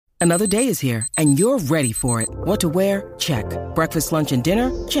Another day is here, and you're ready for it. What to wear? Check. Breakfast, lunch, and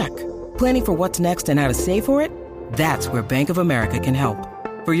dinner? Check. Planning for what's next and how to save for it? That's where Bank of America can help.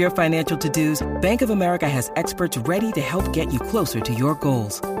 For your financial to-dos, Bank of America has experts ready to help get you closer to your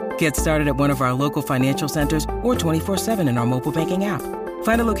goals. Get started at one of our local financial centers or 24/7 in our mobile banking app.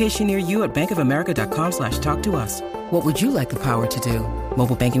 Find a location near you at bankofamerica.com/talktous. What would you like the power to do?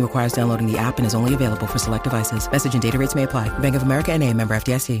 Mobile banking requires downloading the app and is only available for select devices. Message and data rates may apply. Bank of America N.A., member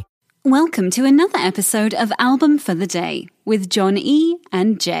FDIC. Welcome to another episode of Album for the Day with John E.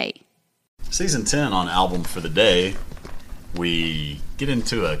 and Jay. Season 10 on Album for the Day, we get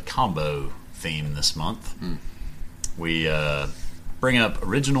into a combo theme this month. We bring up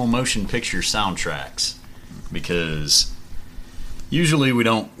original motion picture soundtracks because usually we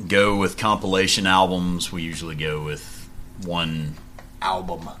don't go with compilation albums. We usually go with one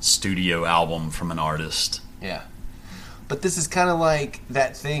studio album from an artist. Yeah. But this is kind of like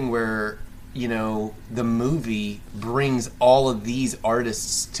that thing where, you know, the movie brings all of these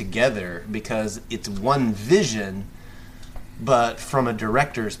artists together because it's one vision, but from a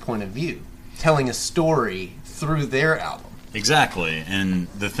director's point of view, telling a story through their album. Exactly. And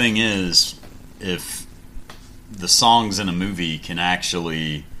the thing is, if the songs in a movie can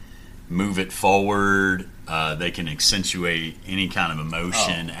actually move it forward, they can accentuate any kind of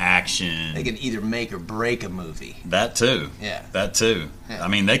emotion, action. They can either make or break a movie. That too. Yeah. That too. Yeah. I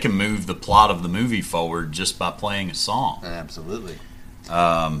mean, they can move the plot of the movie forward just by playing a song. Absolutely.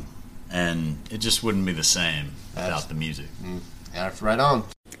 And it just wouldn't be the same without the music. That's right on.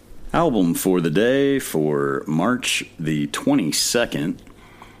 Album for the day for March the 22nd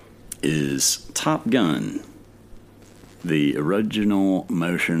is Top Gun, the original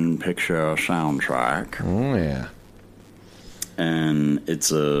motion picture soundtrack. Oh, yeah. And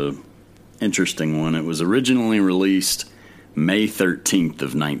it's a interesting one. It was originally released May 13th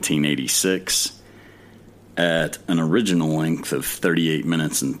of 1986 at an original length of 38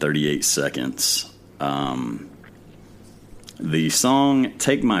 minutes and 38 seconds. The song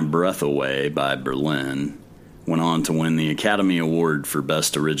Take My Breath Away by Berlin went on to win the Academy Award for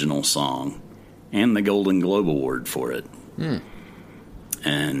Best Original Song and the Golden Globe Award for it.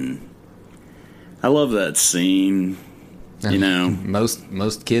 And I love that scene. You know,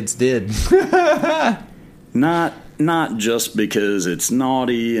 most kids did. not just because it's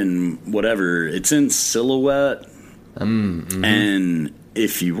naughty and whatever. It's in silhouette, and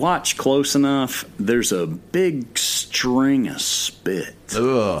if you watch close enough, there's a big string of spit.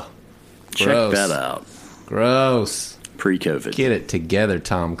 Ugh. Check Gross. that out. Gross. Pre-COVID. Get it together,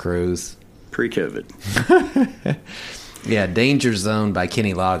 Tom Cruise. Pre-COVID. Yeah, Danger Zone by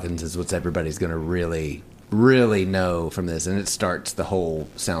Kenny Loggins is what everybody's going to really, really know from this, and it starts the whole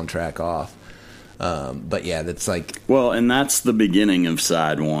soundtrack off. But yeah, that's like... Well, and that's the beginning of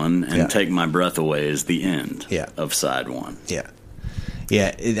side one, and Take My Breath Away is the end of side one. Yeah.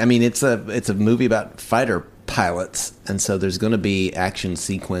 Yeah, I mean, it's a movie about fighter pilots, and so there's going to be action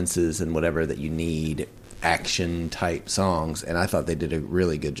sequences and whatever that you need, action-type songs, and I thought they did a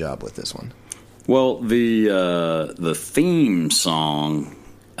really good job with this one. Well, the theme song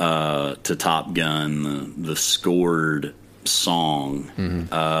to Top Gun, the scored song,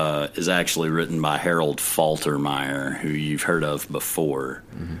 is actually written by Harold Faltermeyer, who you've heard of before.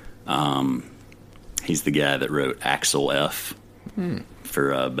 He's the guy that wrote Axel F.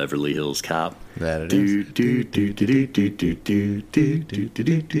 For Beverly Hills Cop. That it is.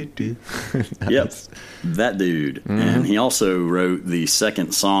 Yep, that dude. And he also wrote the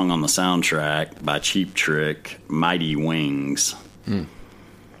second song on the soundtrack by Cheap Trick, Mighty Wings.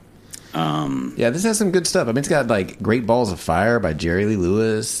 Yeah, this has some good stuff. I mean, it's got like Great Balls of Fire by Jerry Lee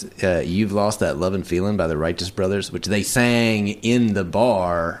Lewis, You've Lost That Love and Feeling by the Righteous Brothers, which they sang in the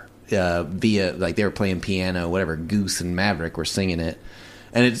bar via, like, they were playing piano, whatever. Goose and Maverick were singing it.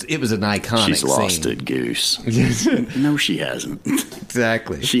 And it was an iconic She's lost scene. it, Goose. No, she hasn't.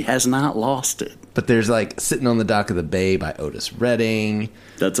 Exactly. She has not lost it. But there's like Sitting on the Dock of the Bay by Otis Redding.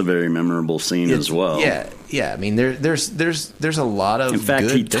 That's a very memorable scene as well. Yeah. I mean, there's a lot of. In fact,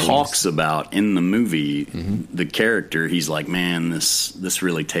 good he things. talks about in the movie the character. He's like, man, this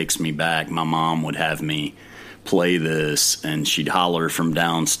really takes me back. My mom would have me play this, and she'd holler from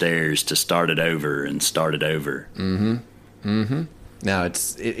downstairs to start it over and start it over. No,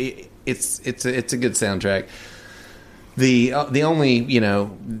 it's a good soundtrack. The only, you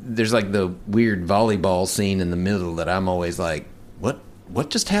know, there's like the weird volleyball scene in the middle that I'm always like, what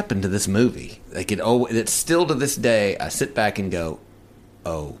just happened to this movie? Like it's still to this day, I sit back and go,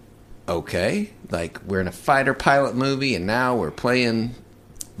 oh, okay, like we're in a fighter pilot movie and now we're playing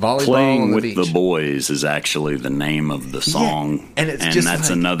volleyball Playing on the with beach. the Boys is actually the name of the song. Yeah, and it's just that's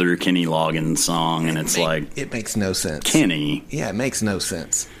like- another Kenny Loggins song, and it's like, it makes no sense. Kenny. Yeah, it makes no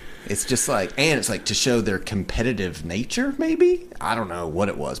sense. It's just like, and it's like to show their competitive nature, maybe? I don't know what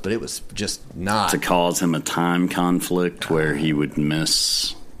it was, but it was just not. To cause him a time conflict where he would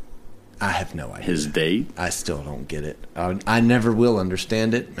miss I have no idea. his date. I still don't get it. I never will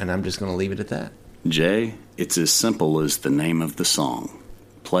understand it, and I'm just going to leave it at that. Jay, it's as simple as the name of the song,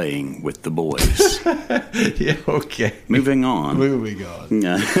 Playing with the Boys. Yeah, okay. Moving on. Moving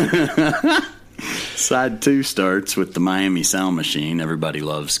on. Side 2 starts with the Miami Sound Machine. Everybody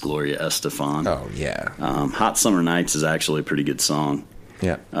loves Gloria Estefan. Oh, yeah. Hot Summer Nights is actually a pretty good song.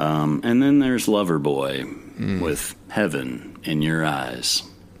 Yeah. And then there's Loverboy with Heaven in Your Eyes.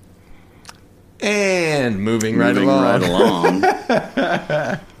 And moving right along. along.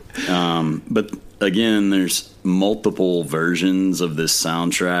 But again, there's multiple versions of this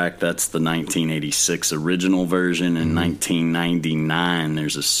soundtrack. That's the 1986 original version. In 1999,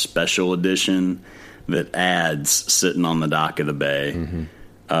 there's a special edition that adds Sitting on the Dock of the Bay.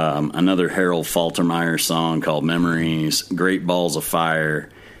 Another Harold Faltermeyer song called Memories, Great Balls of Fire,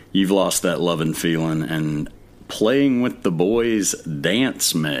 You've Lost That Lovin' Feeling, and Playing with the Boys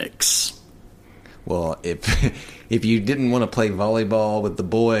dance mix. Well, if you didn't want to play volleyball with the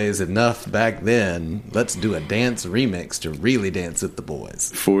boys enough back then, let's do a dance remix to really dance with the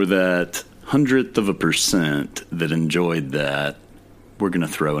boys. For that 100% that enjoyed that, we're going to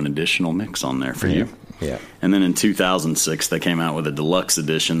throw an additional mix on there for you. Yeah. And then in 2006, they came out with a deluxe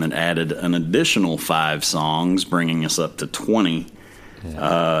edition that added an additional 5 songs, bringing us up to 20,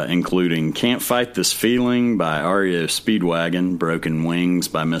 including Can't Fight This Feeling by REO Speedwagon, Broken Wings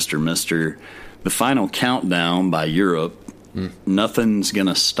by Mr. Mister, The Final Countdown by Europe, Nothing's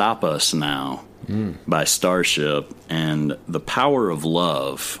Gonna Stop Us Now by Starship, and The Power of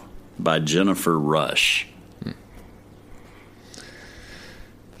Love by Jennifer Rush.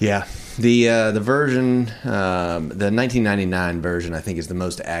 Yeah. The version, the 1999 version, I think is the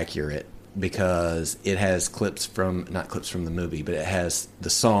most accurate because it has not clips from the movie, but it has the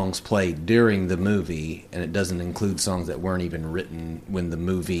songs played during the movie, and it doesn't include songs that weren't even written when the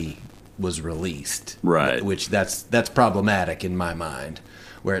movie was released. Right. Which that's problematic in my mind,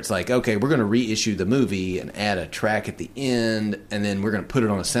 where it's like, okay, we're going to reissue the movie and add a track at the end, and then we're going to put it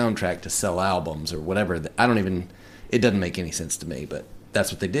on a soundtrack to sell albums or whatever. It doesn't make any sense to me, but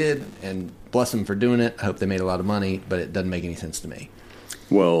that's what they did, and bless them for doing it. I hope they made a lot of money, but it doesn't make any sense to me.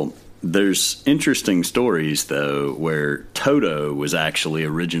 Well, there's interesting stories, though, where Toto was actually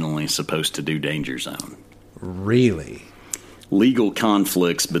originally supposed to do Danger Zone. Really? Legal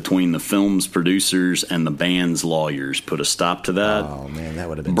conflicts between the film's producers and the band's lawyers put a stop to that. Oh, man, that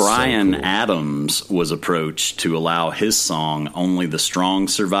would have been Bryan so cool. Adams was approached to allow his song Only the Strong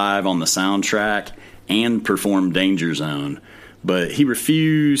Survive on the soundtrack and perform Danger Zone, but he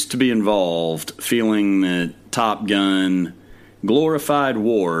refused to be involved, feeling that Top Gun glorified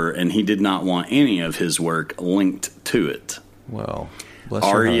war and he did not want any of his work linked to it. Well, bless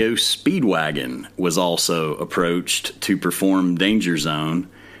your REO heart. Speedwagon was also approached to perform Danger Zone,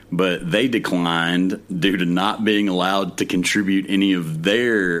 but they declined due to not being allowed to contribute any of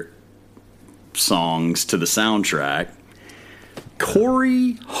their songs to the soundtrack.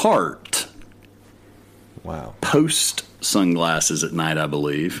 Corey Hart, Wow. post Sunglasses at Night, I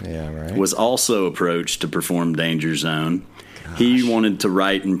believe, Yeah, right. was also approached to perform Danger Zone. He wanted to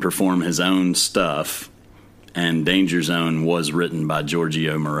write and perform his own stuff, and Danger Zone was written by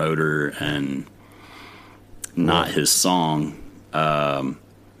Giorgio Moroder and not his song.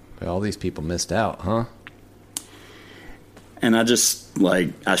 All these people missed out, huh? And I just,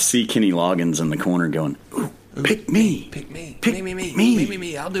 I see Kenny Loggins in the corner going, ooh, pick me. Pick me. Pick me.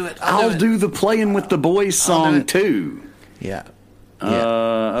 me. I'll do it. I'll do the Playing with the Boys song, it. too. Yeah.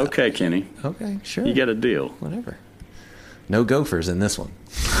 Okay, Kenny. Okay, sure. You got a deal. Whatever. No gophers in this one.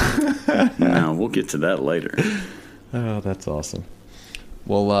 No, we'll get to that later. Oh, that's awesome.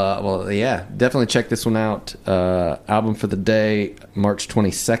 Well, yeah, definitely check this one out. Album for the day, March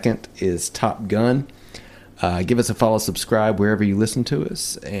 22nd, is Top Gun. Give us a follow, subscribe wherever you listen to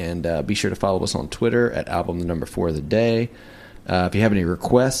us, and be sure to follow us on Twitter at album4 of the day. If you have any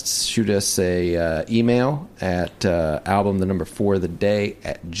requests, shoot us a email at album4 of the day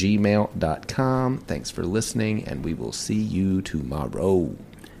at gmail.com. Thanks for listening, and we will see you tomorrow.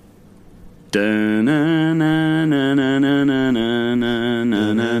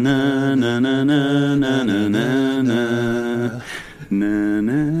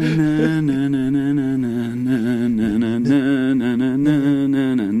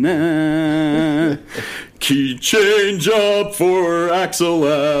 Key change on up for Axel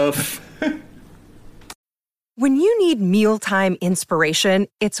F. When you need mealtime inspiration,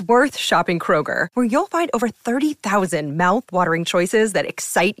 it's worth shopping Kroger, where you'll find over 30,000 mouth-watering choices that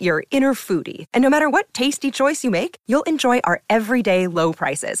excite your inner foodie. And no matter what tasty choice you make, you'll enjoy our everyday low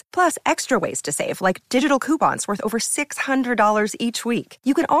prices, plus extra ways to save, like digital coupons worth over $600 each week.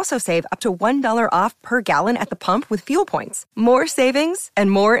 You can also save up to $1 off per gallon at the pump with fuel points. More savings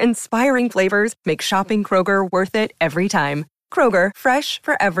and more inspiring flavors make shopping Kroger worth it every time. Kroger, fresh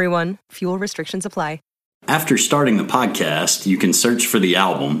for everyone. Fuel restrictions apply. After starting the podcast, you can search for the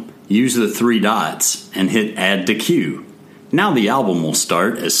album, use the 3 dots, and hit add to queue. Now the album will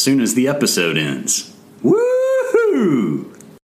start as soon as the episode ends. Woohoo!